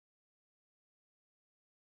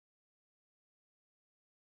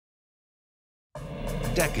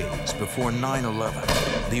Decades before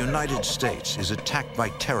 9/11, the United States is attacked by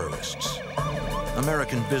terrorists.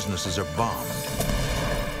 American businesses are bombed.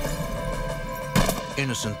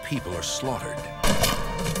 Innocent people are slaughtered.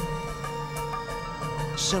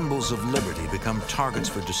 Symbols of liberty become targets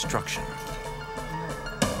for destruction.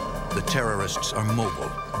 The terrorists are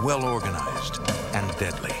mobile, well-organized, and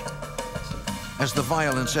deadly. As the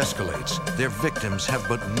violence escalates, their victims have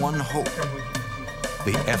but one hope: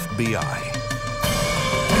 the FBI.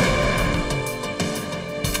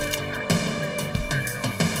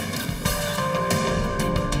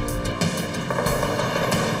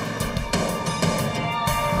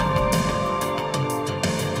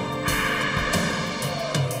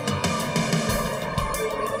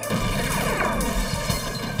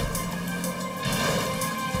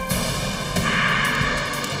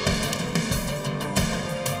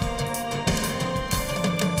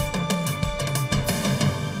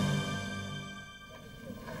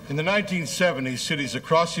 In the 1970s, cities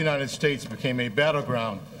across the United States became a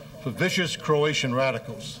battleground for vicious Croatian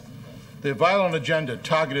radicals. Their violent agenda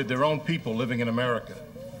targeted their own people living in America.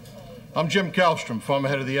 I'm Jim Kallstrom, former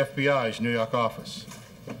head of the FBI's New York office.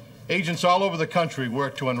 Agents all over the country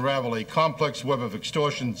worked to unravel a complex web of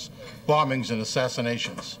extortions, bombings, and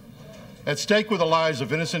assassinations. At stake were the lives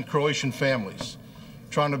of innocent Croatian families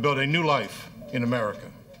trying to build a new life in America.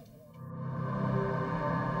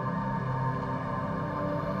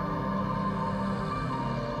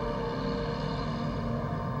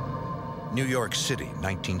 New York City,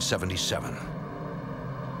 1977.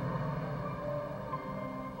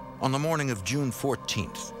 On the morning of June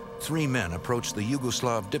 14th, 3 men approached the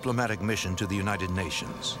Yugoslav diplomatic mission to the United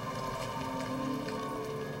Nations.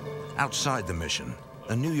 Outside the mission,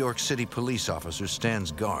 a New York City police officer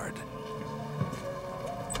stands guard.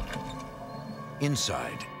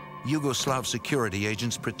 Inside, Yugoslav security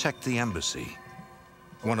agents protect the embassy.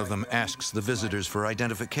 One of them asks the visitors for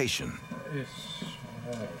identification.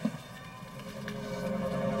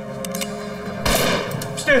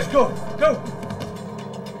 Upstairs, go, go!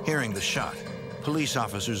 Hearing the shot, police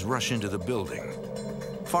officers rush into the building.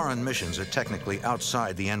 Foreign missions are technically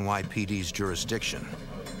outside the NYPD's jurisdiction.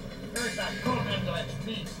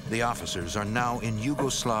 The officers are now in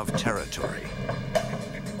Yugoslav territory.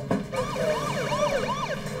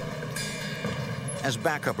 As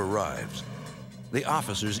backup arrives, the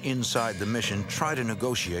officers inside the mission try to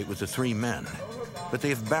negotiate with the 3 men, but they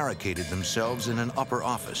have barricaded themselves in an upper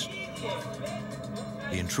office.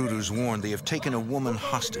 The intruders warn they have taken a woman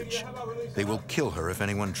hostage. They will kill her if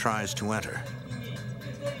anyone tries to enter.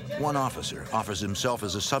 One officer offers himself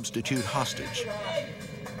as a substitute hostage.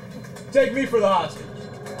 Take me for the hostage.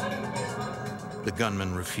 The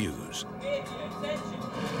gunmen refuse.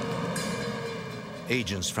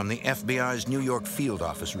 Agents from the FBI's New York field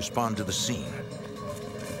office respond to the scene.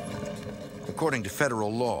 According to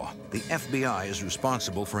federal law, the FBI is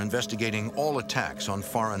responsible for investigating all attacks on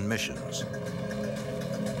foreign missions.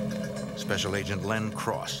 Special Agent Len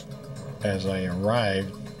Cross. As I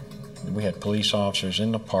arrived, we had police officers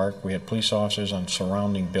in the park. We had police officers on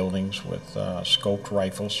surrounding buildings with scoped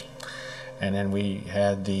rifles. And then we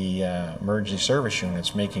had the emergency service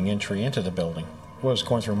units making entry into the building. What was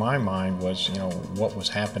going through my mind was, you know, what was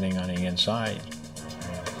happening on the inside.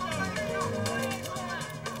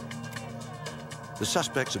 The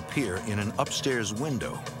suspects appear in an upstairs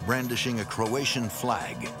window, brandishing a Croatian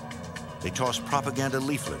flag. They toss propaganda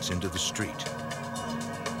leaflets into the street.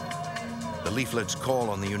 The leaflets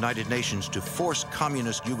call on the United Nations to force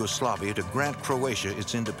communist Yugoslavia to grant Croatia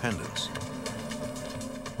its independence.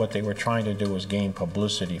 What they were trying to do was gain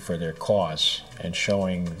publicity for their cause and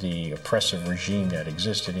showing the oppressive regime that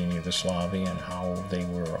existed in Yugoslavia and how they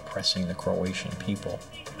were oppressing the Croatian people.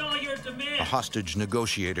 A hostage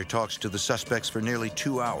negotiator talks to the suspects for nearly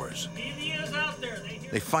 2 hours.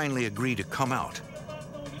 They finally agree to come out,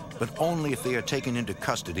 but only if they are taken into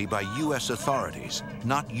custody by U.S. authorities,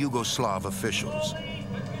 not Yugoslav officials.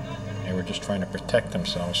 They were just trying to protect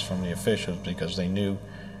themselves from the officials because they knew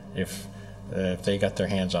if they got their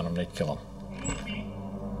hands on them, they'd kill them.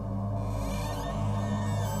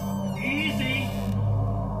 Easy.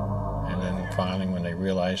 And then finally, when they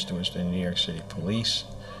realized it was the New York City police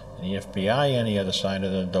and the FBI on the other side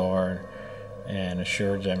of the door and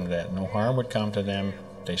assured them that no harm would come to them,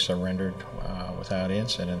 they surrendered without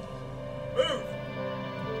incident. Move!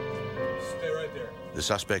 Stay right there. The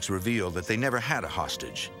suspects reveal that they never had a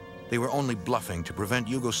hostage. They were only bluffing to prevent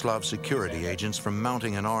Yugoslav security agents from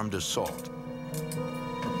mounting an armed assault.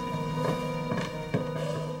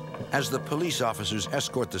 As the police officers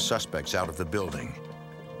escort the suspects out of the building,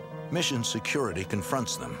 mission security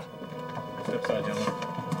confronts them. Step aside, gentlemen.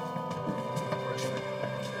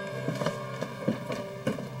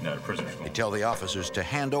 tell the officers to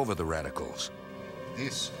hand over the radicals.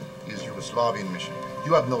 This is Yugoslavian mission.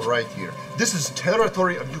 You have no right here. This is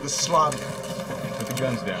territory of Yugoslavia. Put the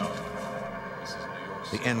guns down. This is New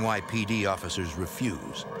York The NYPD officers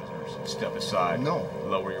refuse. Prisoners, step aside. No.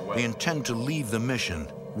 Lower your They weapon. intend to leave the mission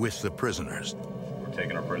with the prisoners. We're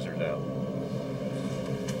taking our prisoners out.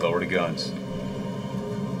 Lower the guns.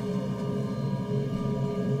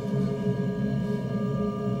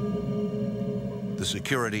 The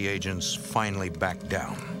security agents finally back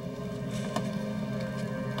down.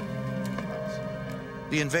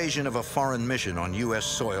 The invasion of a foreign mission on U.S.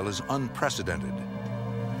 soil is unprecedented.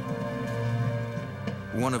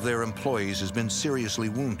 One of their employees has been seriously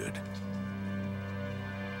wounded.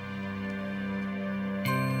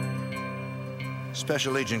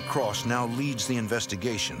 Special Agent Cross now leads the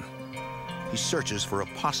investigation. He searches for a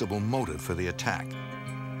possible motive for the attack.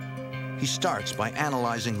 He starts by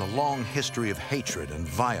analyzing the long history of hatred and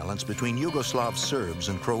violence between Yugoslav Serbs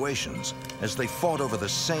and Croatians as they fought over the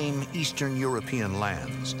same Eastern European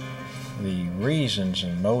lands. The reasons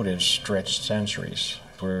and motives stretched centuries,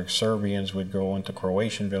 where Serbians would go into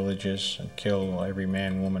Croatian villages and kill every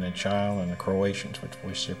man, woman, and child, and the Croatians would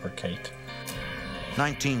reciprocate.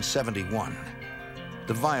 1971.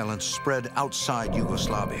 The violence spread outside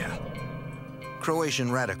Yugoslavia.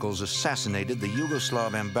 Croatian radicals assassinated the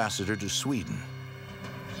Yugoslav ambassador to Sweden.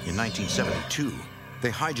 In 1972, they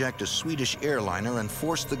hijacked a Swedish airliner and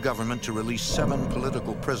forced the government to release 7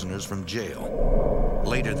 political prisoners from jail.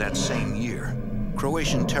 Later that same year,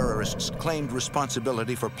 Croatian terrorists claimed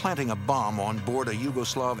responsibility for planting a bomb on board a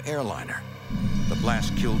Yugoslav airliner. The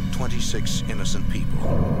blast killed 26 innocent people.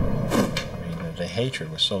 I mean, the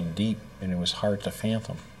hatred was so deep and it was hard to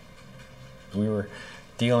fathom. We were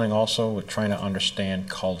dealing also with trying to understand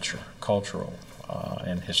cultural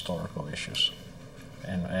and historical issues.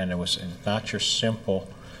 And it was not your simple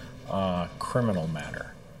criminal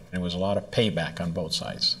matter. It was a lot of payback on both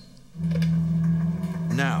sides.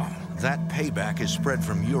 Now, that payback is spread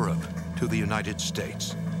from Europe to the United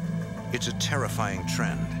States. It's a terrifying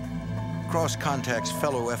trend. Cross contacts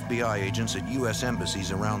fellow FBI agents at U.S.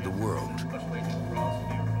 embassies around the world.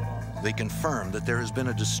 They confirm that there has been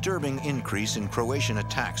a disturbing increase in Croatian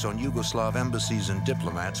attacks on Yugoslav embassies and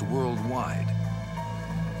diplomats worldwide.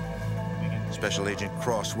 Special Agent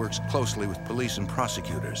Cross works closely with police and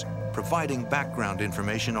prosecutors, providing background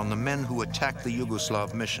information on the men who attacked the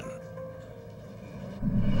Yugoslav mission.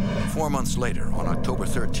 4 months later, on October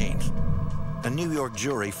 13th, a New York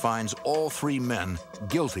jury finds all 3 men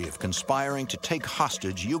guilty of conspiring to take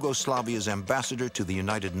hostage Yugoslavia's ambassador to the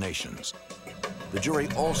United Nations. The jury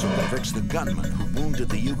also convicts the gunman who wounded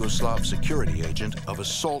the Yugoslav security agent of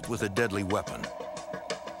assault with a deadly weapon.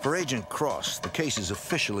 For Agent Cross, the case is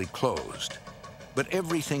officially closed. But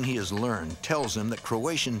everything he has learned tells him that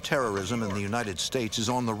Croatian terrorism in the United States is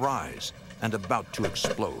on the rise and about to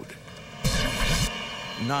explode.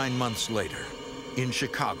 9 months later, in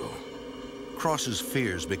Chicago, Cross's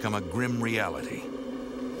fears become a grim reality.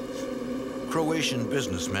 Croatian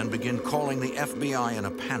businessmen begin calling the FBI in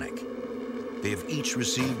a panic. They have each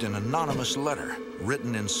received an anonymous letter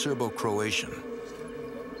written in Serbo-Croatian.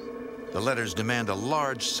 The letters demand a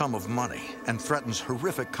large sum of money and threatens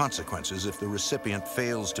horrific consequences if the recipient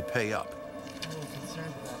fails to pay up.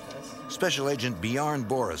 Special Agent Bjarne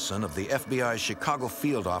Borison of the FBI's Chicago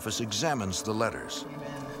field office examines the letters.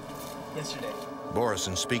 Yesterday.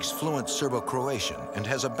 Borison speaks fluent Serbo-Croatian and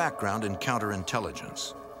has a background in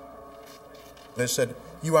counterintelligence. They said,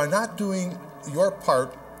 you are not doing your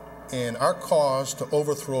part in our cause to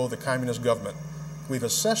overthrow the communist government. We've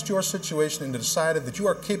assessed your situation and decided that you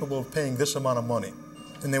are capable of paying this amount of money.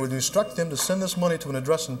 And they would instruct them to send this money to an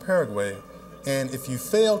address in Paraguay, and if you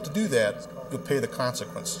fail to do that, you'll pay the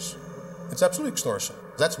consequences. It's absolute extortion.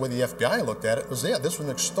 That's the way the FBI looked at it, was, yeah, this was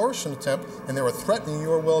an extortion attempt, and they were threatening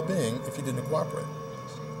your well-being if you didn't cooperate.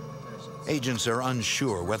 Agents are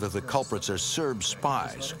unsure whether the culprits are Serb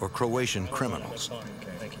spies or Croatian criminals.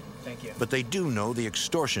 But they do know the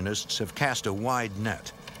extortionists have cast a wide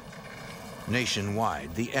net.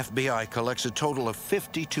 Nationwide, the FBI collects a total of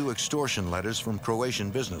 52 extortion letters from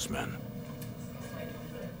Croatian businessmen.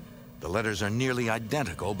 The letters are nearly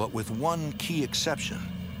identical, but with one key exception.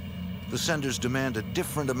 The senders demand a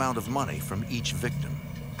different amount of money from each victim.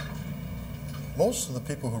 Most of the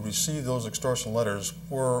people who received those extortion letters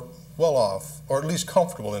were well-off, or at least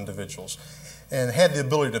comfortable individuals, and had the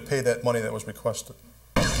ability to pay that money that was requested.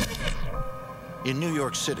 In New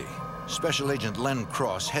York City, Special Agent Len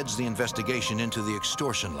Cross heads the investigation into the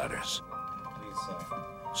extortion letters.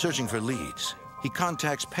 Searching for leads, he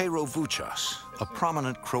contacts Pero Vučas, a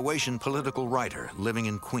prominent Croatian political writer living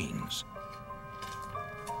in Queens.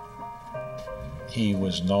 He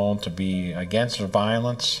was known to be against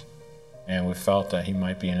violence, and we felt that he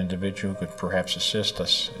might be an individual who could perhaps assist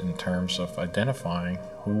us in terms of identifying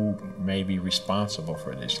who may be responsible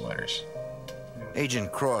for these letters.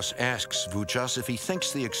 Agent Cross asks Vučas if he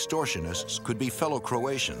thinks the extortionists could be fellow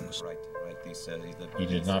Croatians. He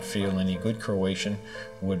did not feel any good Croatian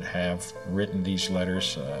would have written these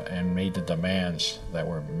letters and made the demands that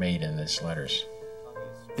were made in these letters.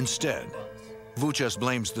 Instead, Vučas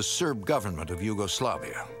blames the Serb government of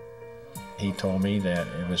Yugoslavia. He told me that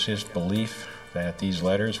it was his belief that these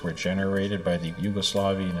letters were generated by the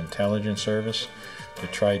Yugoslavian intelligence service to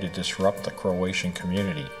try to disrupt the Croatian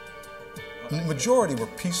community. The majority were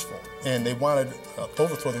peaceful, and they wanted to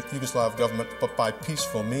overthrow the Yugoslav government, but by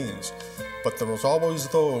peaceful means. But there was always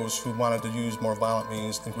those who wanted to use more violent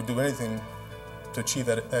means and would do anything to achieve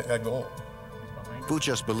that goal.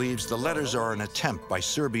 Vučas believes the letters are an attempt by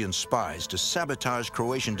Serbian spies to sabotage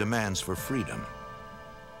Croatian demands for freedom.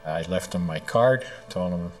 I left him my card,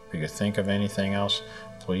 told him if he could think of anything else,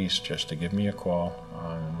 please just to give me a call,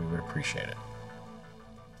 and we would appreciate it.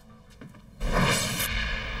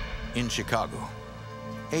 In Chicago,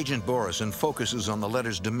 Agent Borison focuses on the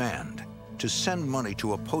letter's demand to send money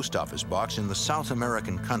to a post office box in the South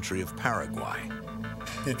American country of Paraguay.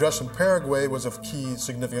 The address in Paraguay was of key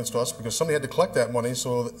significance to us because somebody had to collect that money,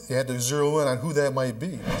 so they had to zero in on who that might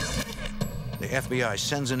be. The FBI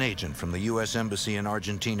sends an agent from the U.S. Embassy in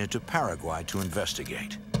Argentina to Paraguay to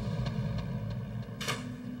investigate.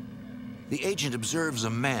 The agent observes a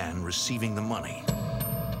man receiving the money.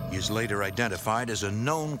 He is later identified as a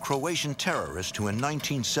known Croatian terrorist who in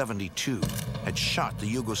 1972 had shot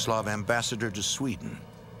the Yugoslav ambassador to Sweden.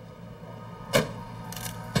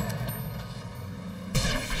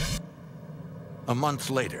 A month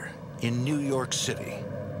later, in New York City,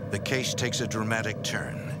 the case takes a dramatic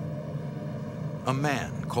turn. A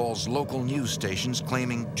man calls local news stations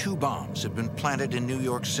claiming 2 bombs have been planted in New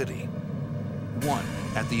York City. One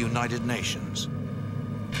at the United Nations,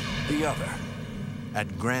 the other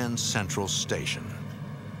at Grand Central Station.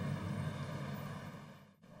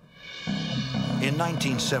 In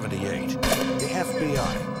 1978, the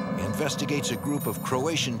FBI investigates a group of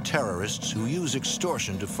Croatian terrorists who use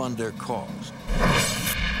extortion to fund their cause.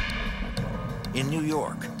 In New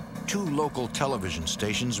York, 2 local television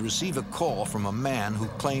stations receive a call from a man who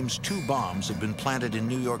claims 2 bombs have been planted in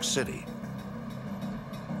New York City.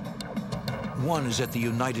 One is at the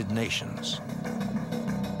United Nations.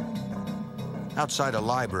 Outside a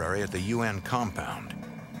library at the UN compound,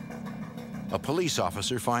 a police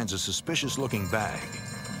officer finds a suspicious-looking bag.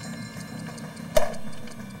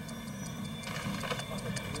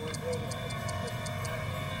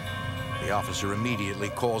 The officer immediately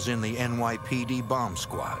calls in the NYPD bomb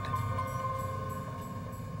squad.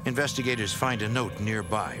 Investigators find a note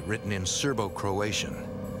nearby written in Serbo-Croatian.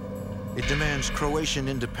 It demands Croatian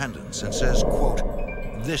independence and says, quote,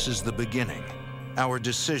 "This is the beginning. Our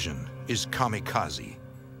decision is kamikaze."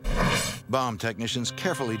 Bomb technicians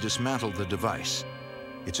carefully dismantled the device.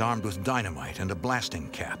 It's armed with dynamite and a blasting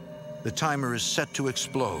cap. The timer is set to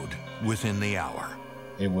explode within the hour.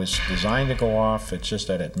 It was designed to go off, it's just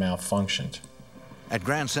that it malfunctioned. At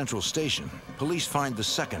Grand Central Station, police find the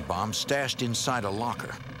second bomb stashed inside a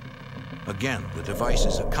locker. Again, the device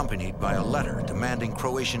is accompanied by a letter demanding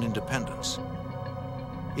Croatian independence.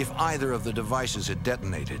 If either of the devices had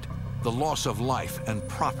detonated, the loss of life and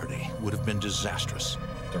property would have been disastrous.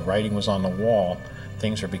 The writing was on the wall.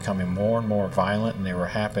 Things are becoming more and more violent, and they were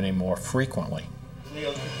happening more frequently.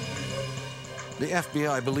 The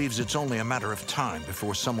FBI believes it's only a matter of time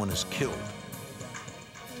before someone is killed.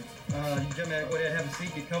 Gentlemen, go ahead, have a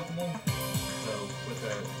seat, get comfortable. So, with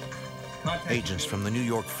the contact Agents from the New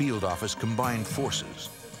York field office combine forces.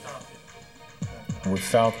 We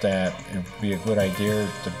felt that it would be a good idea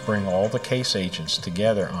to bring all the case agents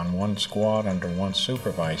together on one squad under one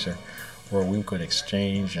supervisor where we could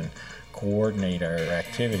exchange and coordinate our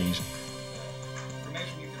activities.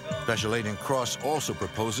 Special Agent Cross also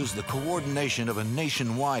proposes the coordination of a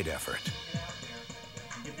nationwide effort.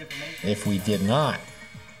 If we did not,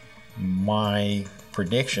 my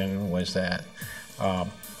prediction was that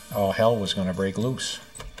all hell was going to break loose.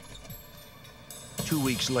 2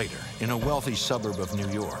 weeks later, in a wealthy suburb of New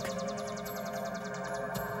York,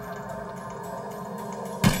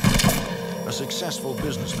 a successful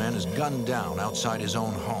businessman is gunned down outside his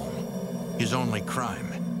own home. His only crime: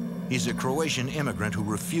 he's a Croatian immigrant who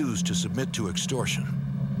refused to submit to extortion.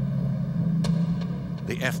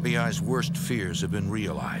 The FBI's worst fears have been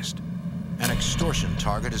realized. An extortion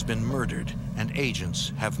target has been murdered, and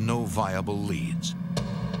agents have no viable leads.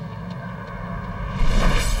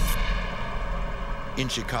 In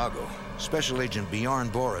Chicago, Special Agent Bjorn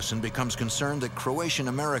Borison becomes concerned that Croatian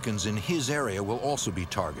Americans in his area will also be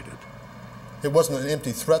targeted. It wasn't an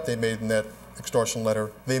empty threat they made in that extortion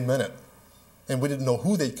letter. They meant it. And we didn't know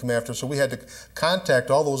who they'd come after, so we had to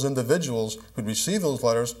contact all those individuals who'd received those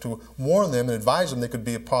letters to warn them and advise them they could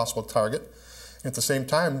be a possible target, and at the same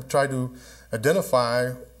time try to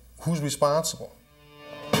identify who's responsible.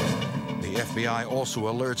 The FBI also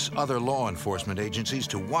alerts other law enforcement agencies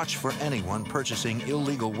to watch for anyone purchasing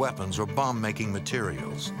illegal weapons or bomb-making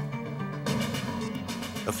materials.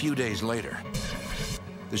 A few days later,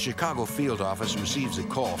 the Chicago field office receives a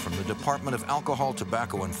call from the Department of Alcohol,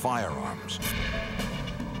 Tobacco, and Firearms.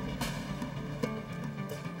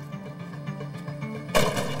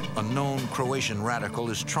 A known Croatian radical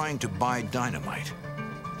is trying to buy dynamite.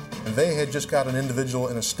 And they had just got an individual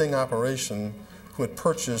in a sting operation who had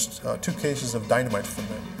purchased 2 cases of dynamite from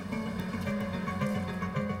them.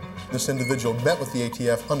 This individual met with the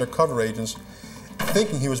ATF undercover agents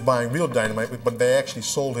thinking he was buying real dynamite, but they actually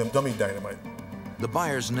sold him dummy dynamite. The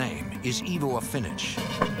buyer's name is Ivo Afinic.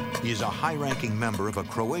 He is a high-ranking member of a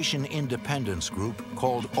Croatian independence group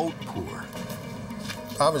called Otpor.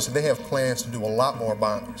 Obviously, they have plans to do a lot more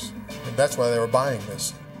bombings, and that's why they were buying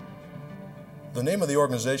this. The name of the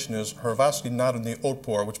organization is Hrvatski Narodni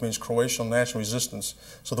Otpor, which means Croatian National Resistance,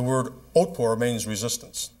 so the word Otpor means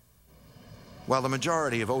resistance. While the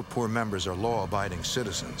majority of Otpor members are law-abiding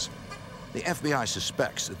citizens, the FBI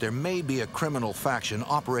suspects that there may be a criminal faction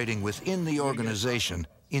operating within the organization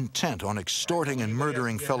intent on extorting and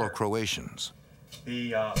murdering fellow Croatians. All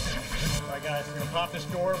right, guys, we're gonna pop this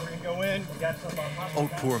door. We're gonna go in. We got some.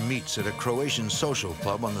 Otpor meets at a Croatian social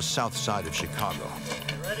club on the south side of Chicago.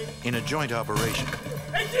 In a joint operation,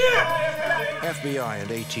 FBI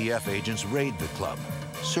and ATF agents raid the club,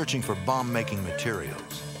 searching for bomb-making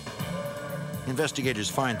materials. Investigators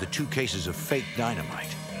find the 2 cases of fake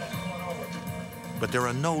dynamite. But there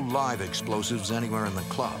are no live explosives anywhere in the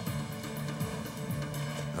club.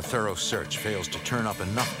 A thorough search fails to turn up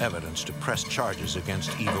enough evidence to press charges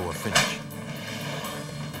against Ivo Afinic.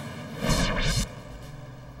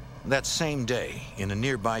 That same day, in a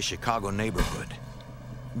nearby Chicago neighborhood,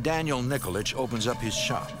 Daniel Nikolic opens up his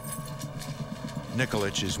shop.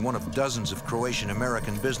 Nikolic is one of dozens of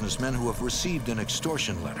Croatian-American businessmen who have received an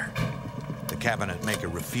extortion letter. The cabinet maker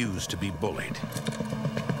refused to be bullied.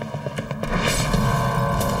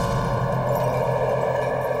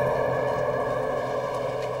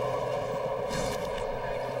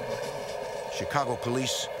 Chicago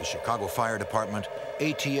police, the Chicago Fire Department,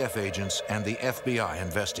 ATF agents, and the FBI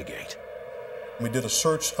investigate. We did a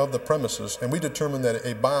search of the premises, and we determined that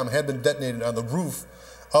a bomb had been detonated on the roof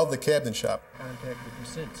of the cabinet shop.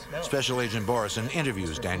 Special Agent Borison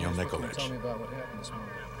interviews Daniel Nikolic.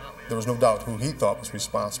 There was no doubt who he thought was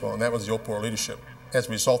responsible, and that was the Otpor leadership, as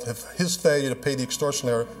a result of his failure to pay the extortion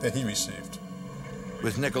letter that he received.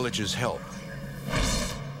 With Nikolic's help,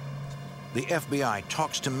 the FBI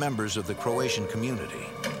talks to members of the Croatian community.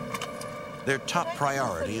 Their top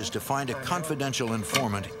priority is to find a confidential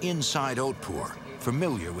informant inside Otpor,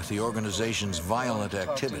 familiar with the organization's violent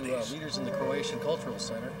activities. Leaders in the Croatian Cultural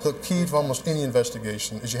Center. The key to almost any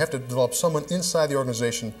investigation is you have to develop someone inside the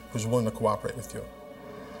organization who's willing to cooperate with you.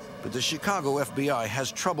 But the Chicago FBI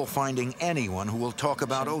has trouble finding anyone who will talk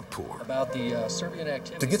about Otpor. About the Serbian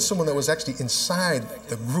activity. To get someone that was actually inside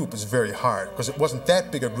the group is very hard, because it wasn't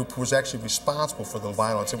that big a group who was actually responsible for the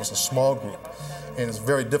violence. It was a small group, and it's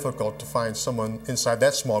very difficult to find someone inside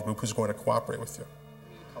that small group who's going to cooperate with you.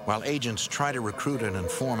 While agents try to recruit an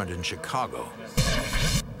informant in Chicago,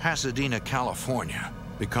 Pasadena, California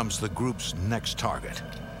becomes the group's next target.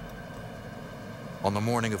 On the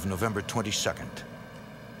morning of November 22nd,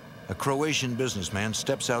 a Croatian businessman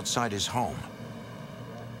steps outside his home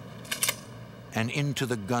and into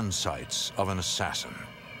the gun sights of an assassin.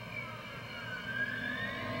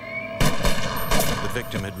 The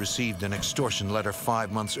victim had received an extortion letter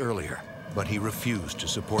 5 months earlier, but he refused to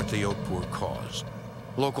support the Otpor cause.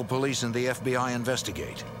 Local police and the FBI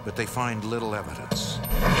investigate, but they find little evidence.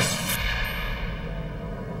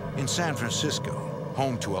 In San Francisco,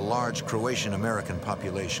 home to a large Croatian-American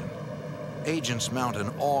population, agents mount an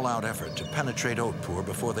all-out effort to penetrate Otpor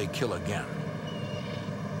before they kill again.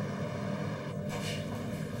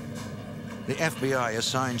 The FBI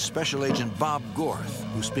assigns Special Agent Bob Gorth,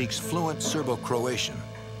 who speaks fluent Serbo-Croatian,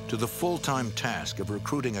 to the full-time task of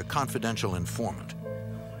recruiting a confidential informant.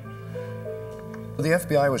 The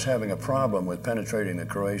FBI was having a problem with penetrating the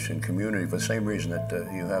Croatian community for the same reason that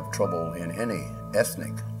you have trouble in any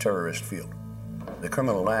ethnic terrorist field. The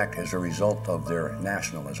criminal act is a result of their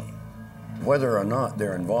nationalism. Whether or not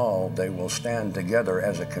they're involved, they will stand together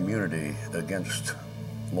as a community against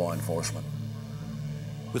law enforcement.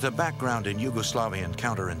 With a background in Yugoslavian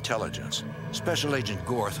counterintelligence, Special Agent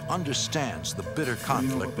Gorth understands the bitter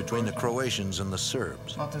conflict between the Croatians and the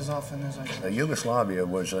Serbs. Not as often as I... Yugoslavia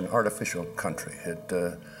was an artificial country.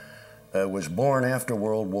 It was born after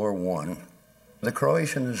World War I. The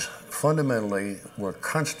Croatians fundamentally were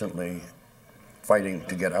constantly fighting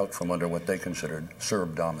to get out from under what they considered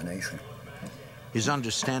Serb domination. His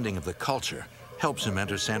understanding of the culture helps him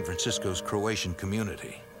enter San Francisco's Croatian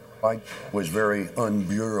community. I was very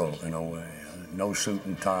un-bureau in a way. No suit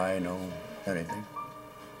and tie, no anything.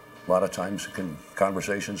 A lot of times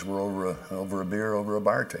conversations were over a beer, over a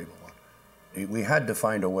bar table. We had to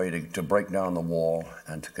find a way to break down the wall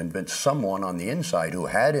and to convince someone on the inside who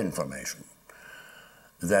had information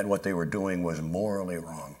that what they were doing was morally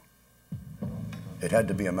wrong. It had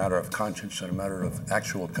to be a matter of conscience and a matter of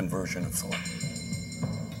actual conversion of thought.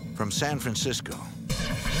 From San Francisco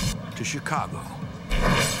to Chicago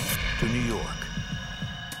to New York,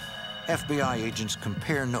 FBI agents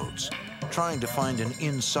compare notes, trying to find an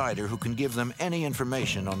insider who can give them any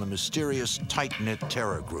information on the mysterious, tight-knit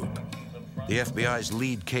terror group. The FBI's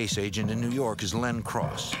lead case agent in New York is Len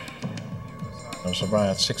Cross. It was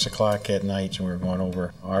about 6 o'clock at night, and we were going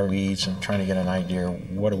over our leads and trying to get an idea,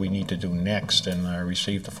 what do we need to do next, and I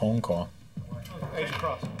received a phone call. Agent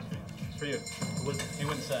Cross, it's for you. He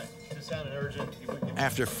wouldn't say. It sounded urgent.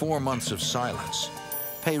 After 4 months of silence,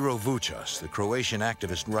 Pero Vučas, the Croatian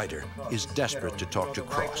activist writer, is desperate to talk to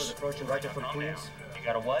Cross. Croatian writer from Queens. You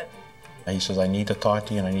got a what? He says, I need to talk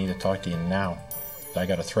to you, and I need to talk to you now. I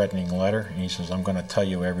got a threatening letter, and he says, I'm going to tell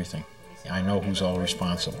you everything. I know who's all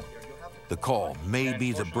responsible. The call may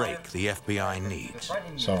be the break the FBI needs.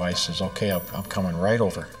 So I says, okay, I'm coming right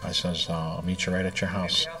over. I says, I'll meet you right at your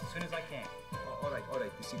house. As soon as I can. All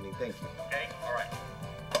right, this evening, thank you. Okay, all right.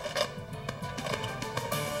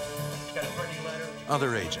 Got a threatening letter?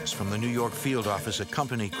 Other agents from the New York field office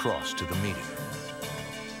accompany Cross to the meeting.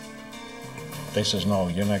 They says, no,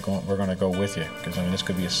 you're not going, we're going to go with you, because, I mean, this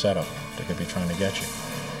could be a setup. They could be trying to get you.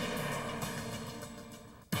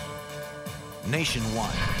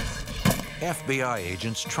 Nationwide, FBI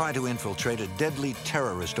agents try to infiltrate a deadly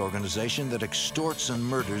terrorist organization that extorts and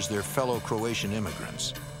murders their fellow Croatian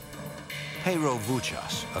immigrants. Pero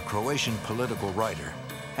Vučas, a Croatian political writer,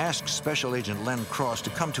 asks Special Agent Len Cross to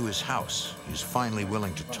come to his house. He's finally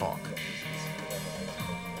willing to talk.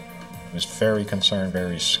 He was very concerned,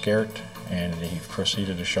 very scared, and he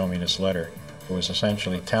proceeded to show me this letter. It was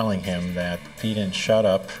essentially telling him that if he didn't shut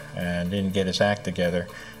up and didn't get his act together,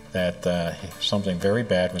 that something very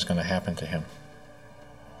bad was going to happen to him.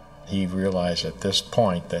 He realized at this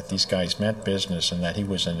point that these guys meant business and that he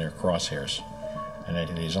was in their crosshairs, and that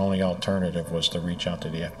his only alternative was to reach out to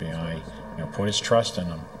the FBI, put his trust in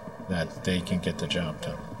them, that they can get the job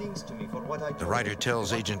done. The writer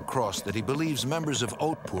tells Agent Cross that he believes members of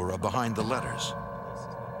Otpor are behind the letters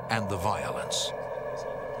and the violence.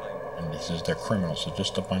 And he says they're criminals, they're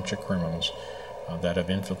just a bunch of criminals that have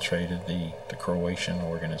infiltrated the Croatian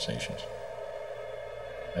organizations.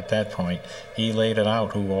 At that point, he laid it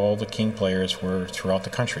out who all the key players were throughout the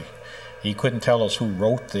country. He couldn't tell us who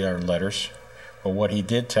wrote their letters, but what he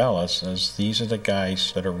did tell us is these are the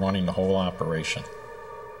guys that are running the whole operation.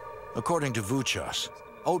 According to Vučas,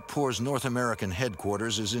 Otpor's North American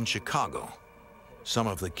headquarters is in Chicago. Some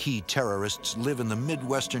of the key terrorists live in the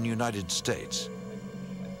Midwestern United States.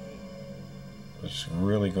 It was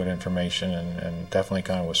really good information and definitely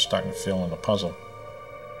kind of was starting to fill in the puzzle.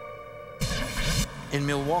 In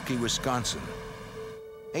Milwaukee, Wisconsin,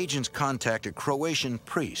 agents contact a Croatian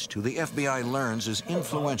priest who the FBI learns is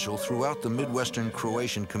influential throughout the Midwestern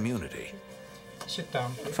Croatian community. Sit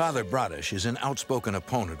down. Father Bradish is an outspoken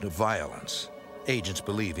opponent of violence. Agents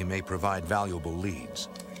believe he may provide valuable leads.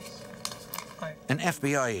 An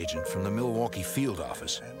FBI agent from the Milwaukee field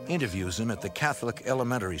office interviews him at the Catholic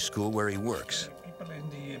elementary school where he works.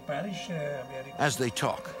 As they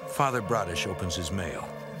talk, Father Bradish opens his mail.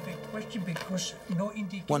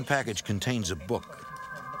 One package contains a book.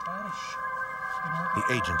 The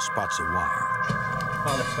agent spots a wire.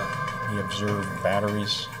 He observed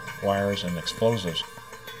batteries, wires, and explosives.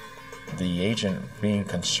 The agent, being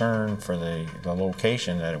concerned for the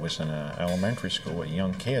location, that it was in an elementary school with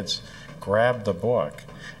young kids, grabbed the book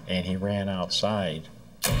and he ran outside.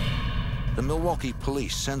 The Milwaukee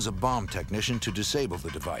police sends a bomb technician to disable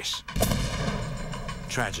the device.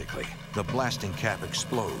 Tragically, the blasting cap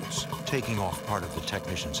explodes, taking off part of the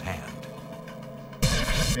technician's hand.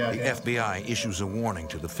 The FBI issues a warning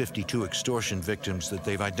to the 52 extortion victims that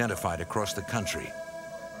they've identified across the country.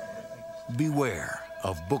 Beware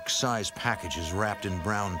of book-sized packages wrapped in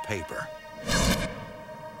brown paper.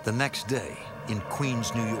 The next day, in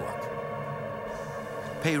Queens, New York.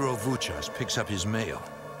 Pero Vuchas picks up his mail.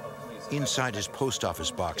 Inside his post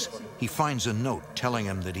office box, he finds a note telling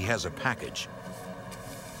him that he has a package.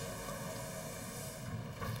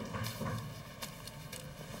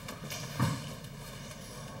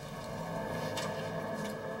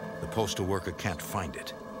 The postal worker can't find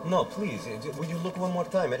it. No, please. Would you look one more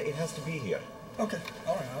time? It has to be here. Okay,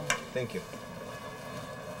 all right. Thank you.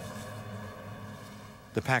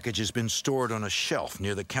 The package has been stored on a shelf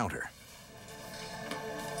near the counter.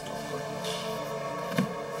 There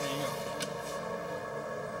you go.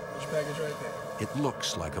 Which package right there? It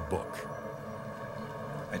looks like a book.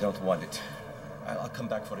 I don't want it. I'll come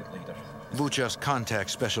back for it later. Vuchas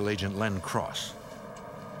contacts Special Agent Len Cross.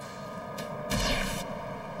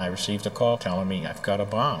 I received a call telling me I've got a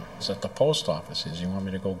bomb. It's at the post office. He says, you want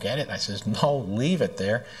me to go get it? I says, no, leave it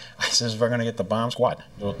there. I says, we're gonna get the bomb squad.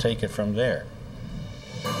 We'll take it from there.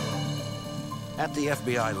 At the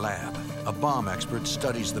FBI lab, a bomb expert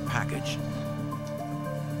studies the package.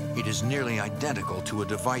 It is nearly identical to a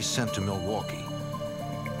device sent to Milwaukee.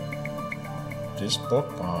 This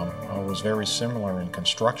book bomb was very similar in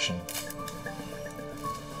construction.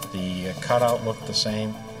 The cutout looked the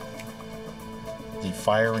same. The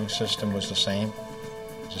firing system was the same.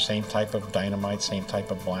 The same type of dynamite, same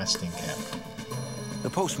type of blasting cap. The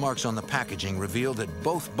postmarks on the packaging reveal that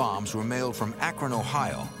both bombs were mailed from Akron,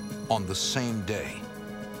 Ohio, on the same day.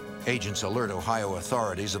 Agents alert Ohio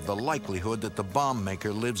authorities of the likelihood that the bomb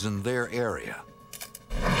maker lives in their area.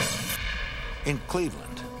 In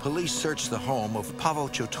Cleveland, police search the home of Pavel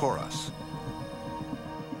Chotoras.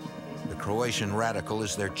 The Croatian radical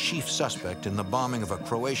is their chief suspect in the bombing of a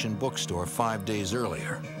Croatian bookstore 5 days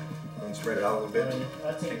earlier. Spread it out a little bit.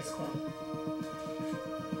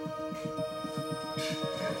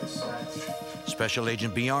 Special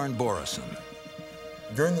Agent Bjarne Borison.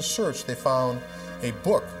 During the search, they found a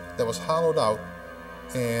book that was hollowed out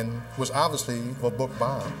and was obviously a book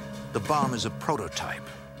bomb. The bomb is a prototype.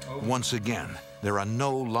 Once again, there are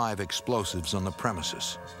no live explosives on the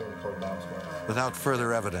premises. Without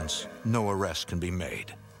further evidence, no arrest can be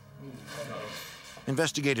made.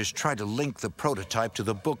 Investigators try to link the prototype to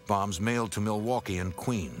the book bombs mailed to Milwaukee and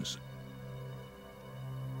Queens.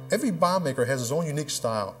 Every bomb maker has his own unique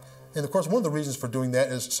style. And of course, one of the reasons for doing that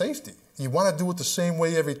is safety. You want to do it the same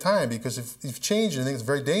way every time, because if you've changed anything, it's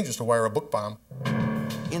very dangerous to wire a book bomb.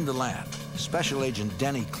 In the lab, Special Agent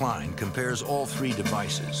Denny Klein compares all three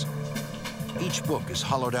devices. Each book is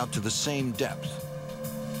hollowed out to the same depth.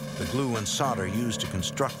 The glue and solder used to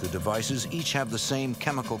construct the devices each have the same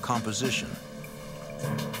chemical composition.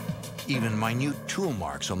 Even minute tool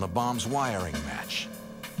marks on the bomb's wiring match.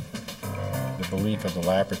 The belief of the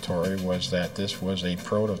laboratory was that this was a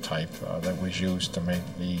prototype that was used to make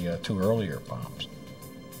the two earlier bombs.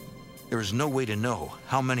 There is no way to know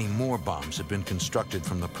how many more bombs have been constructed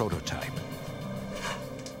from the prototype.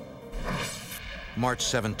 March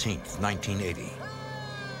 17th, 1980.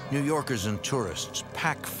 New Yorkers and tourists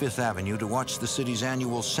pack Fifth Avenue to watch the city's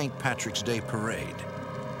annual St. Patrick's Day parade.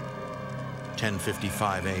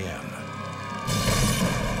 10:55 a.m.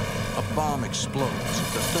 A bomb explodes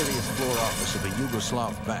at the 30th floor office of a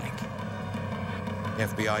Yugoslav bank.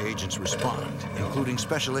 FBI agents respond, including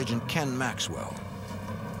Special Agent Ken Maxwell.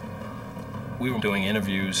 We were doing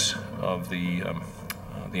interviews of the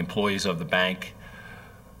employees of the bank,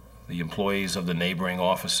 the employees of the neighboring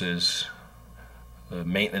offices, the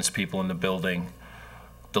maintenance people in the building,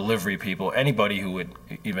 delivery people, anybody who would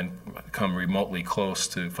even come remotely close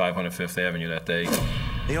to 500 Fifth Avenue that day.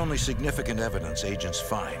 The only significant evidence agents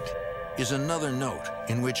find is another note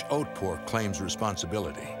in which Oatpork claims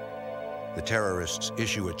responsibility. The terrorists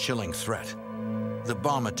issue a chilling threat. The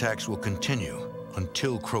bomb attacks will continue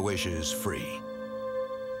until Croatia is free.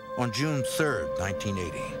 On June 3rd,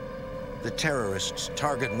 1980, the terrorists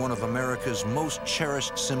target one of America's most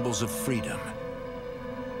cherished symbols of freedom,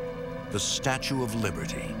 the Statue of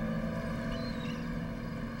Liberty.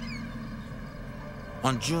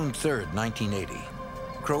 On June 3rd, 1980,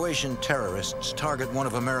 Croatian terrorists target one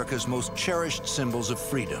of America's most cherished symbols of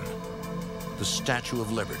freedom, the Statue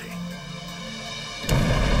of Liberty.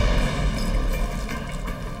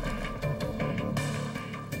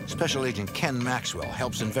 Special Agent Ken Maxwell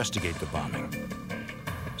helps investigate the bombing.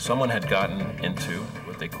 Someone had gotten into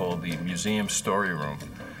what they call the museum story room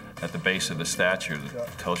at the base of the statue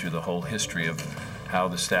that tells you the whole history of how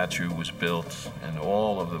the statue was built and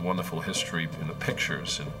all of the wonderful history in the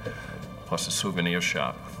pictures, and plus the souvenir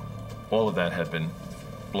shop. All of that had been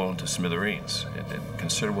blown to smithereens. A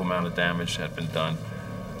considerable amount of damage had been done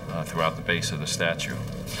throughout the base of the statue.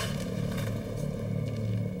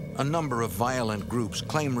 A number of violent groups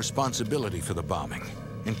claim responsibility for the bombing,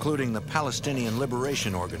 including the Palestinian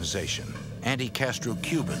Liberation Organization, anti-Castro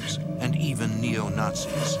Cubans, and even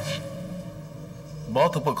neo-Nazis.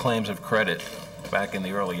 Multiple claims of credit back in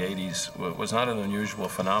the early 80s was not an unusual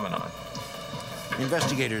phenomenon.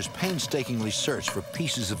 Investigators painstakingly search for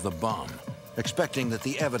pieces of the bomb, expecting that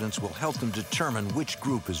the evidence will help them determine which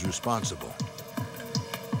group is responsible.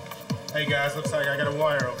 Hey guys, looks like I got a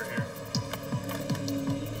wire over here.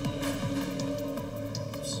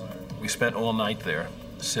 We spent all night there,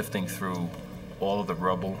 sifting through all of the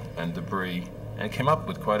rubble and debris, and came up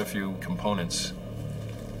with quite a few components.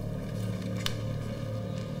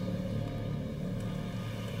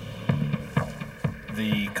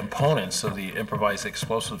 The components of the improvised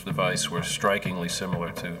explosive device were strikingly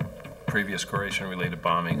similar to previous Croatian-related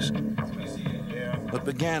bombings. What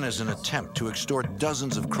began as an attempt to extort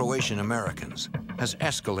dozens of Croatian Americans has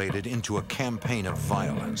escalated into a campaign of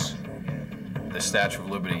violence. The Statue of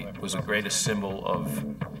Liberty was the greatest symbol of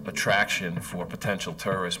attraction for potential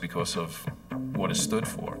terrorists because of what it stood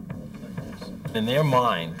for. In their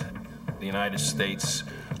mind, the United States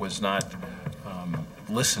was not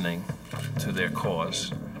listening to their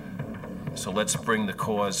cause. So let's bring the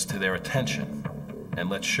cause to their attention and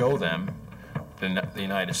let's show them, the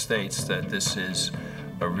United States, that this is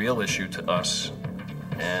a real issue to us,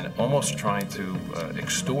 and almost trying to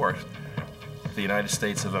extort the United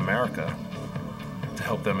States of America to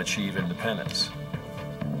help them achieve independence.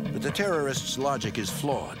 But the terrorists' logic is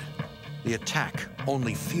flawed. The attack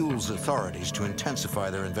only fuels authorities to intensify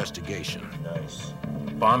their investigation. Nice.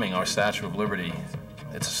 Bombing our Statue of Liberty,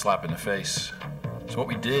 it's a slap in the face. So what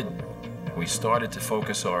we did, we started to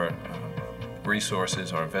focus our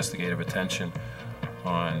resources, our investigative attention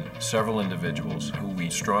on several individuals who we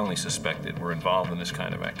strongly suspected were involved in this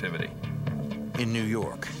kind of activity. In New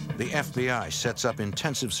York, the FBI sets up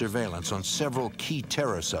intensive surveillance on several key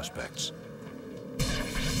terror suspects.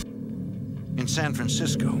 In San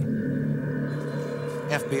Francisco,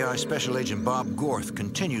 FBI Special Agent Bob Gorth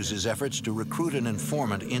continues his efforts to recruit an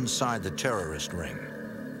informant inside the terrorist ring.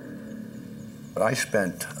 But I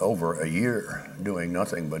spent over a year doing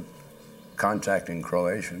nothing but contacting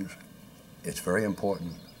Croatians. It's very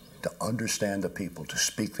important to understand the people, to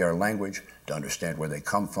speak their language, to understand where they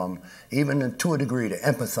come from, even to a degree to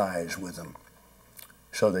empathize with them,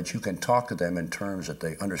 so that you can talk to them in terms that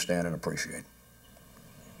they understand and appreciate.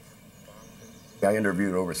 I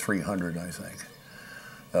interviewed over 300, I think,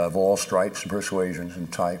 of all stripes and persuasions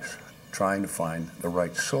and types, trying to find the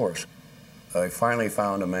right source. I finally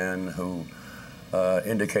found a man who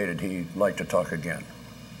indicated he'd like to talk again.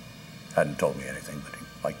 Hadn't told me anything, but he'd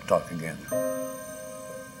like to talk again.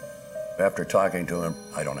 After talking to him,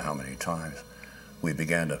 I don't know how many times, we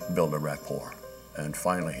began to build a rapport. And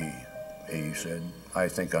finally he said, I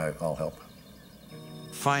think I'll help.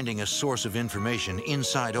 Finding a source of information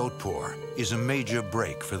inside Otpor is a major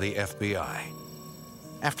break for the FBI.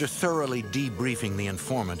 After thoroughly debriefing the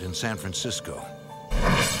informant in San Francisco,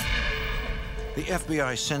 the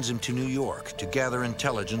FBI sends him to New York to gather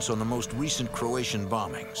intelligence on the most recent Croatian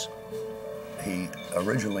bombings. He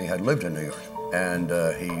originally had lived in New York, and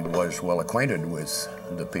he was well acquainted with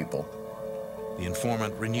the people. The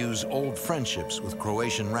informant renews old friendships with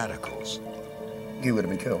Croatian radicals. He would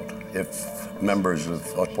have been killed if members of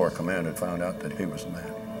Otpor Command had found out that he was the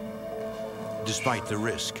man. Despite the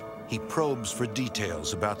risk, he probes for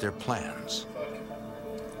details about their plans.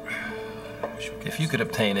 If you could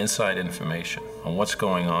obtain inside information on what's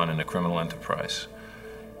going on in a criminal enterprise,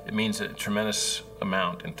 it means a tremendous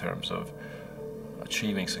amount in terms of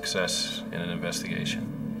achieving success in an investigation.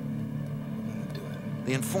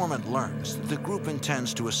 The informant learns that the group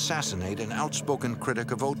intends to assassinate an outspoken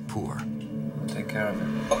critic of Otpor. Take care of it.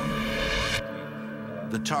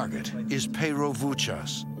 The target is Pero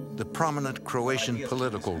Vučas, the prominent Croatian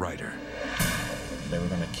political writer. They were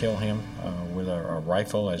going to kill him with a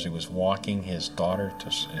rifle as he was walking his daughter,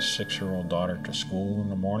 his 6-year-old daughter, to school in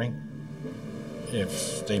the morning.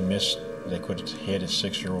 If they missed, they could hit his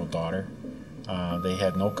 6-year-old daughter. They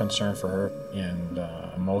had no concern for her, and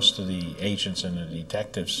most of the agents and the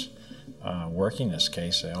detectives working this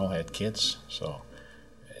case, they all had kids. So,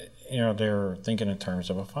 you know, they're thinking in terms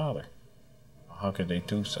of a father. How could they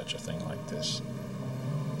do such a thing like this?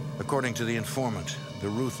 According to the informant, the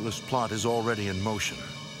ruthless plot is already in motion.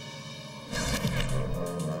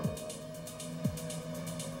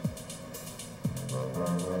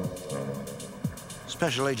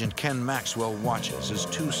 Special Agent Ken Maxwell watches as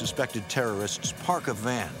 2 suspected terrorists park a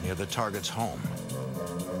van near the target's home.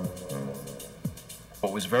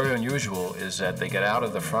 What was very unusual is that they get out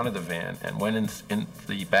of the front of the van and went in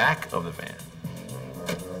the back of the van.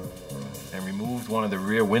 removed one of the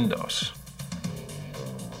rear windows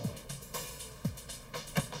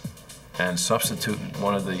and substituted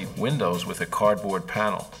one of the windows with a cardboard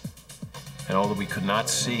panel. And although we could not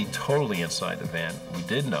see totally inside the van, we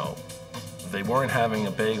did know they weren't having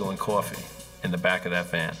a bagel and coffee in the back of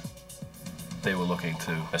that van. They were looking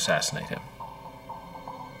to assassinate him.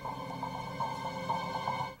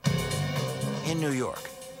 In New York,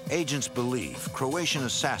 agents believe Croatian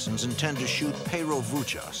assassins intend to shoot Pero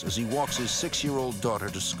Vučas as he walks his 6-year-old daughter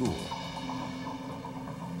to school.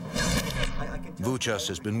 Vučas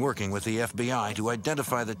has been working with the FBI to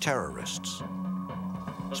identify the terrorists.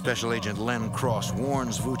 Special Agent Len Cross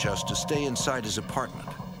warns Vučas to stay inside his apartment.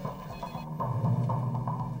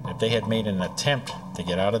 If they had made an attempt to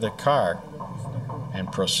get out of the car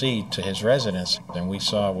and proceed to his residence, and we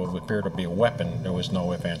saw what would appear to be a weapon, there was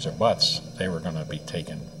no ifs, ands, or buts. They were going to be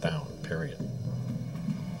taken down, period.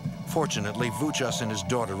 Fortunately, Vučas and his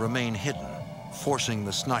daughter remain hidden, forcing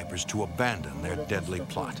the snipers to abandon their deadly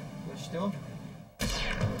plot.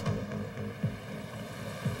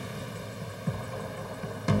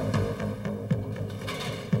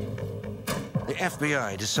 The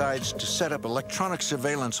FBI decides to set up electronic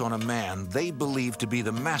surveillance on a man they believe to be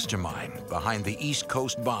the mastermind behind the East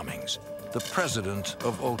Coast bombings, the president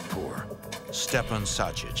of Otpor, Stjepan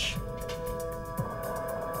Sačić.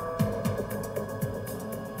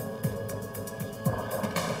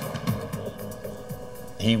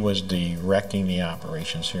 He was directing the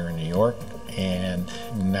operations here in New York, and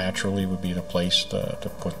naturally would be the place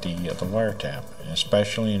to put the wiretap,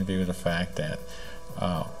 especially in view of the fact that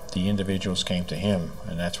the individuals came to him,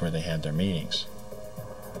 and that's where they had their meetings.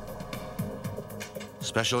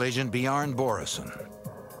 Special Agent Bjarne Borisson.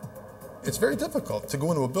 It's very difficult to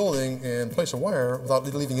go into a building and place a wire without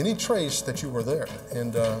leaving any trace that you were there.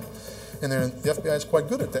 And the FBI is quite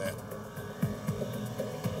good at that.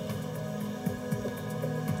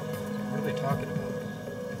 What are they talking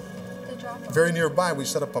about? Very nearby, we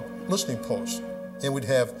set up a listening post, and we'd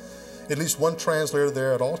have at least one translator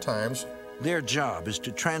there at all times. Their job is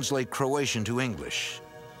to translate Croatian to English,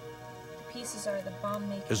 The pieces are the bomb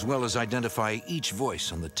making. as well as identify each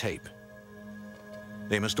voice on the tape.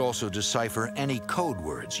 They must also decipher any code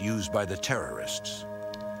words used by the terrorists.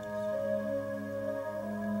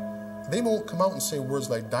 They won't come out and say words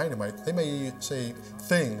like dynamite. They may say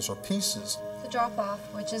things or pieces. The drop-off,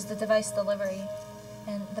 which is the device delivery,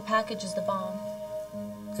 and the package is the bomb.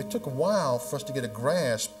 It took a while for us to get a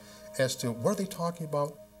grasp as to what are they talking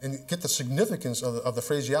about and get the significance of the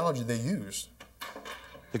phraseology they used.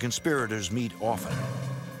 The conspirators meet often,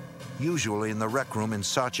 usually in the rec room in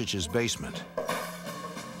Sačić's basement.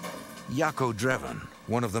 Jako Drevan,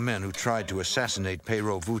 one of the men who tried to assassinate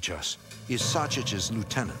Pero Vučas, is Sačić's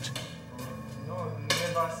lieutenant.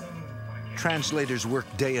 Translators work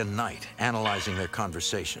day and night, analyzing their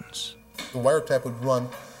conversations. The wiretap would run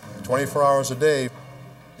 24 hours a day,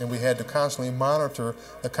 and we had to constantly monitor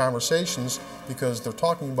the conversations because they're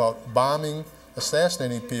talking about bombing,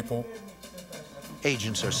 assassinating people.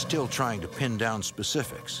 Agents are still trying to pin down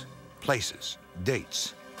specifics, places,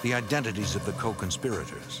 dates, the identities of the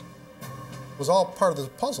co-conspirators. It was all part of the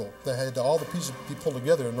puzzle that had all the pieces be pulled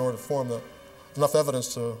together in order to form enough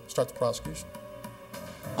evidence to start the prosecution.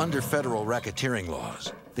 Under federal racketeering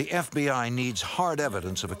laws, the FBI needs hard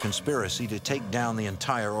evidence of a conspiracy to take down the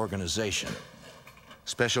entire organization.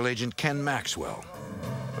 Special Agent Ken Maxwell.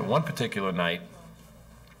 One particular night,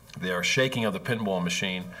 their shaking of the pinball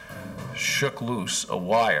machine shook loose a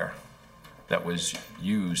wire that was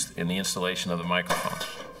used in the installation of the microphone.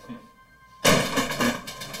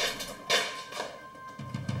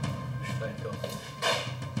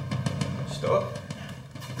 Stop.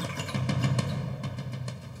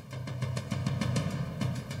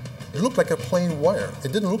 It looked like a plain wire.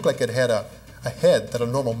 It didn't look like it had a head that a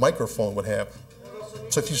normal microphone would have.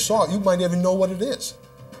 So if you saw it, you might even know what it is.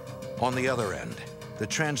 On the other end, the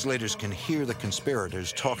translators can hear the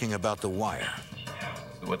conspirators talking about the wire.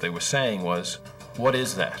 What they were saying was, "What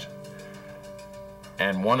is that?"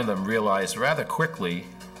 And one of them realized rather quickly,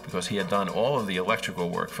 because he had done all of the electrical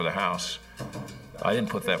work for the house, I didn't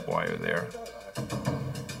put that wire there.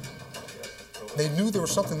 They knew there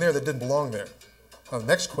was something there that didn't belong there. Now, the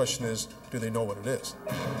next question is, do they know what it is?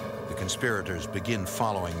 The conspirators begin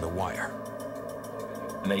following the wire.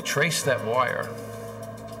 And they traced that wire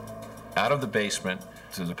out of the basement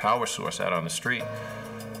to the power source out on the street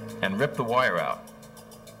and ripped the wire out.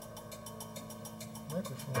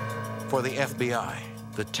 For the FBI,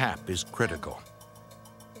 the tap is critical.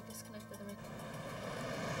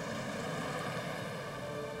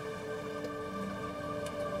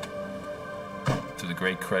 To the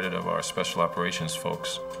great credit of our special operations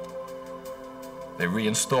folks, They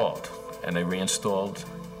reinstalled, and they reinstalled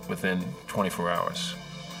within 24 hours.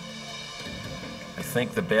 I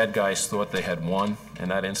think the bad guys thought they had won in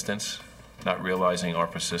that instance, not realizing our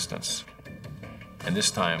persistence. And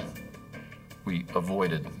this time, we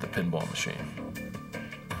avoided the pinball machine.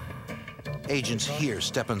 Agents hear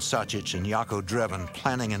Stepan Sacic and Jako Dreven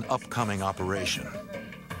planning an upcoming operation.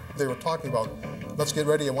 They were talking about, let's get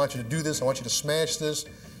ready, I want you to do this, I want you to smash this.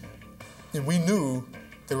 And we knew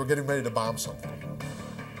they were getting ready to bomb something.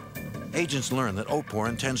 Agents learn that Otpor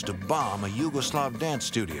intends to bomb a Yugoslav dance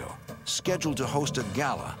studio, scheduled to host a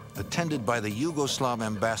gala attended by the Yugoslav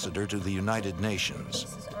ambassador to the United Nations,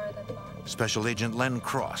 Special Agent Len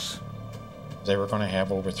Cross. They were going to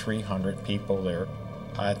have over 300 people there.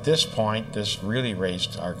 At this point, this really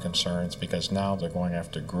raised our concerns because now they're going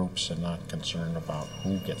after groups and not concerned about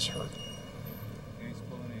who gets hurt.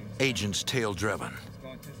 Agents tail Dreven.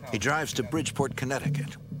 He drives to Bridgeport,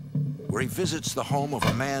 Connecticut, where he visits the home of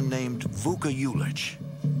a man named Vuka Julic.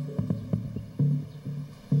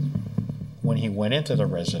 When he went into the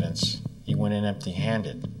residence, he went in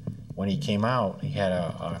empty-handed. When he came out, he had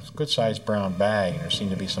a good-sized brown bag, and there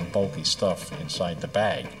seemed to be some bulky stuff inside the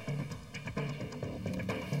bag.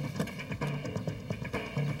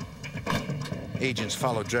 Agents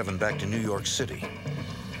follow Dreven back to New York City,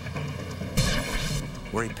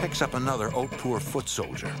 where he picks up another Otpor foot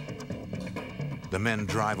soldier. The men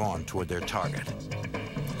drive on toward their target.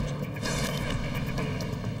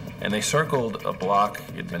 And they circled a block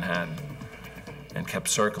in Manhattan and kept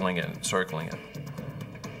circling it and circling it.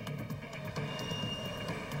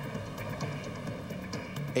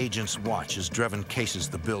 Agents watch as Dreven cases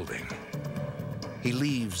the building. He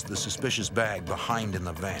leaves the suspicious bag behind in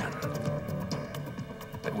the van.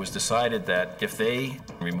 It was decided that if they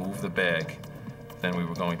removed the bag, then we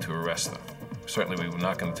were going to arrest them. Certainly, we were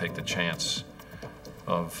not going to take the chance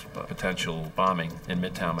of a potential bombing in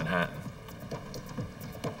Midtown Manhattan.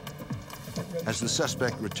 As the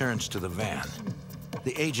suspect returns to the van,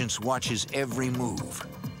 the agents watch his every move,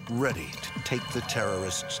 ready to take the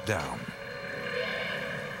terrorists down.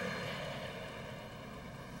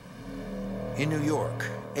 In New York,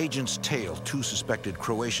 agents tail two suspected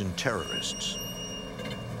Croatian terrorists.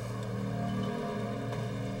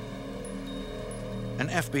 An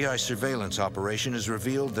FBI surveillance operation has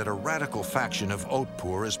revealed that a radical faction of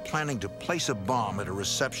Otpor is planning to place a bomb at a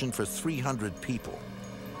reception for 300 people.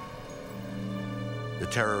 The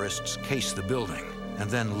terrorists case the building and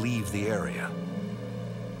then leave the area.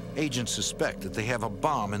 Agents suspect that they have a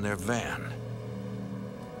bomb in their van.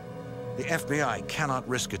 The FBI cannot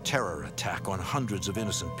risk a terror attack on hundreds of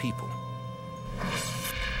innocent people.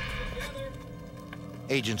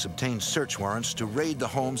 Agents obtain search warrants to raid the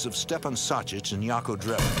homes of Stepan Sacic and Jako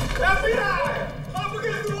Dreven. FBI! Up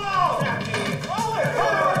against the wall! Hold it!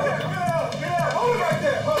 Hold it right there! Get up! Get up! Hold it right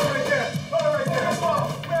there! Hold it right there! Hold it right there! Come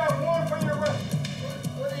on! We have warrant for your arrest.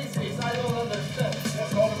 What is this? I don't understand.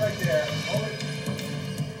 Just hold it right there. Hold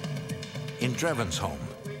it. In Dreven's home,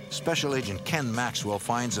 Special Agent Ken Maxwell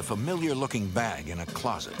finds a familiar-looking bag in a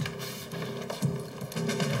closet.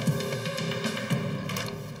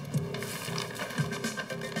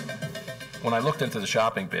 When I looked into the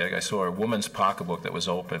shopping bag, I saw a woman's pocketbook that was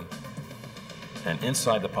open. And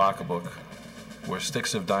inside the pocketbook were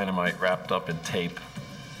sticks of dynamite wrapped up in tape,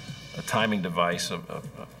 a timing device,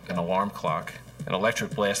 an alarm clock, an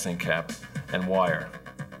electric blasting cap, and wire.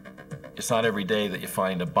 It's not every day that you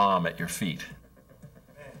find a bomb at your feet.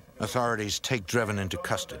 Authorities take Dreven into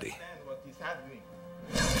custody.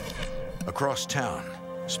 Across town,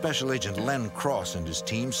 Special Agent Len Cross and his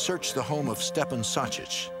team search the home of Stepan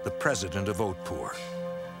Sacic, the president of Otpor.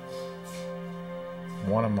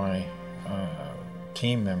 One of my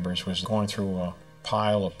team members was going through a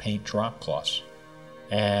pile of paint drop cloths,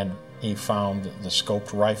 and he found the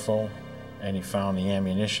scoped rifle and he found the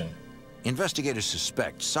ammunition. Investigators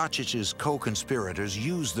suspect Sacic's co-conspirators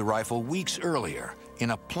used the rifle weeks earlier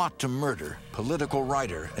in a plot to murder political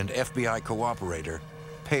writer and FBI cooperator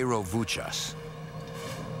Pero Vučas.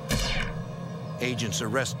 Agents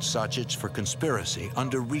arrest Sacic for conspiracy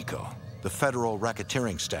under RICO, the federal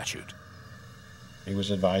racketeering statute. He was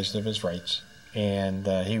advised of his rights, and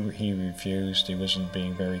he refused. He wasn't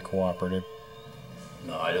being very cooperative.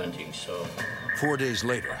 No, I don't think so. 4 days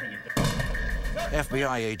later,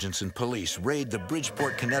 FBI agents and police raid the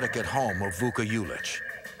Bridgeport, Connecticut home of Vuka Julic.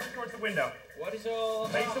 Towards the window. What is all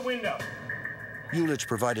about? Face the window. Julic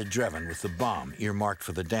provided Dreven with the bomb earmarked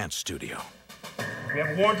for the dance studio. We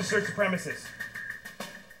have a warrant to search the premises.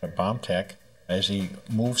 A bomb tech, as he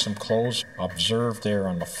moved some clothes, observed there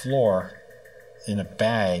on the floor in a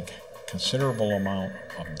bag considerable amount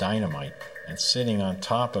of dynamite, and sitting on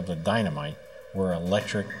top of the dynamite were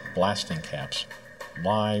electric blasting caps,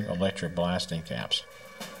 live electric blasting caps.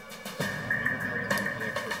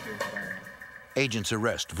 Agents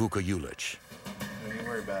arrest Vuka Julic. Don't you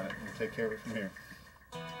worry about it. We'll take care of it from here.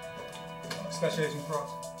 Special Agent Cross.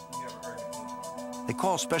 You haven't heard of him. They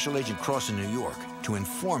call Special Agent Cross in New York to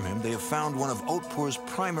inform him they have found one of Otpur's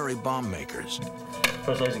primary bomb makers.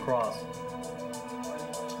 Special Agent Cross.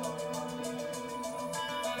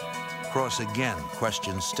 Cross again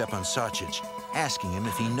questions Stepan Sacic, asking him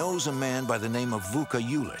if he knows a man by the name of Vuka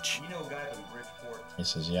Julic. You know a guy from Bridgeport? He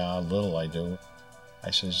says, yeah, a little I do.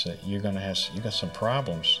 I says, you got some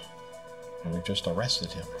problems. And we've just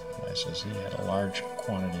arrested him. I says, he had a large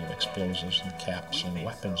quantity of explosives and caps and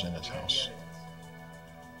weapons in his house.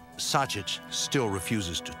 Sacic still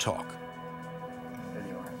refuses to talk.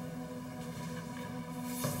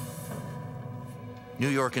 New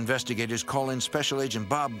York investigators call in Special Agent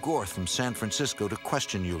Bob Gorth from San Francisco to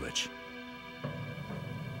question Julic.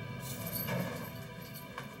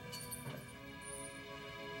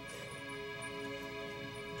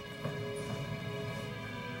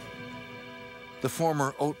 The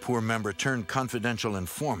former Otpur member turned confidential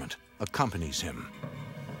informant accompanies him.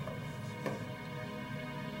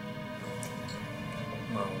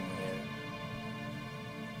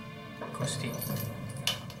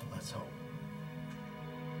 Let's hope.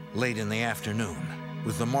 Late in the afternoon,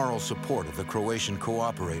 with the moral support of the Croatian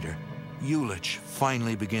cooperator, Julic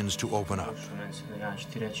finally begins to open up.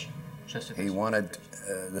 He wanted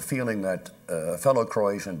the feeling that a fellow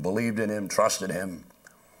Croatian believed in him, trusted him,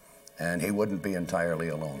 and he wouldn't be entirely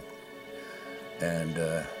alone.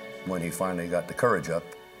 And when he finally got the courage up,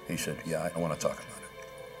 he said, yeah, I want to talk about it.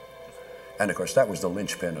 And of course, that was the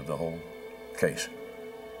linchpin of the whole case.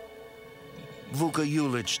 Vuka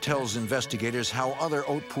Julic tells investigators how other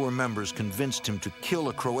Otpur members convinced him to kill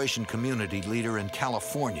a Croatian community leader in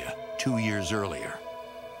California 2 years earlier.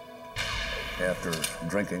 After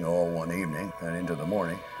drinking all one evening and into the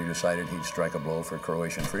morning, he decided he'd strike a blow for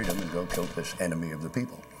Croatian freedom and go kill this enemy of the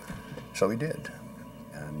people. So he did.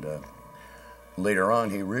 And later on,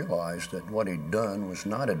 he realized that what he'd done was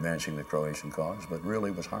not advancing the Croatian cause, but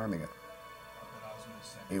really was harming it.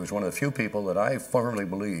 He was one of the few people that I firmly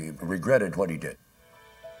believe regretted what he did.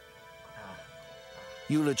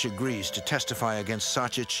 Julic agrees to testify against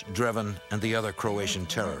Sacic, Dreven, and the other Croatian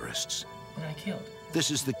terrorists. When I killed.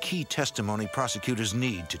 This is the key testimony prosecutors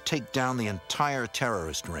need to take down the entire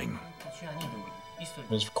terrorist ring.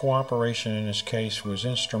 His cooperation in this case was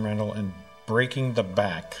instrumental in breaking the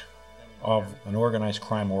back of an organized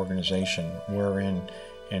crime organization wherein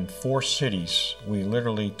in 4 cities we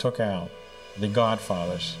literally took out the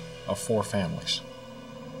godfathers of 4 families.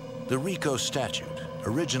 The RICO statute,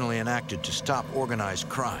 originally enacted to stop organized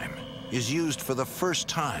crime, is used for the first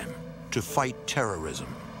time to fight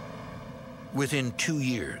terrorism. Within 2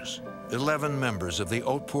 years, 11 members of the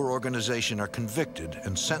Otpur organization are convicted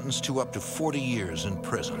and sentenced to up to 40 years in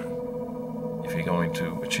prison. If you're going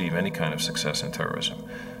to achieve any kind of success in terrorism,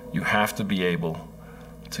 you have to be able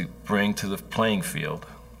to bring to the playing field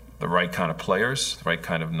the right kind of players, the right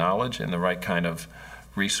kind of knowledge, and the right kind of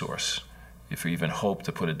resource, if you even hope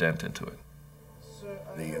to put a dent into it.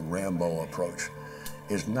 The Rambo approach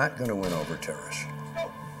is not going to win over terrorists.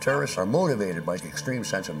 Terrorists are motivated by the extreme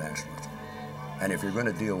sense of nationalism. And if you're going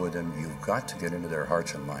to deal with them, you've got to get into their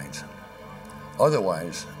hearts and minds.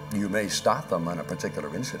 Otherwise, you may stop them on a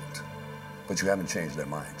particular incident, but you haven't changed their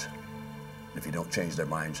minds. If you don't change their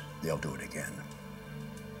minds, they'll do it again.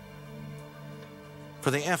 For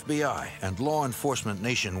the FBI and law enforcement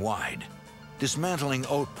nationwide, dismantling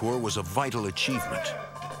Otpur was a vital achievement.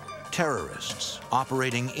 Terrorists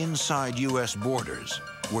operating inside U.S. borders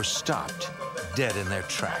were stopped dead in their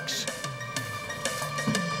tracks.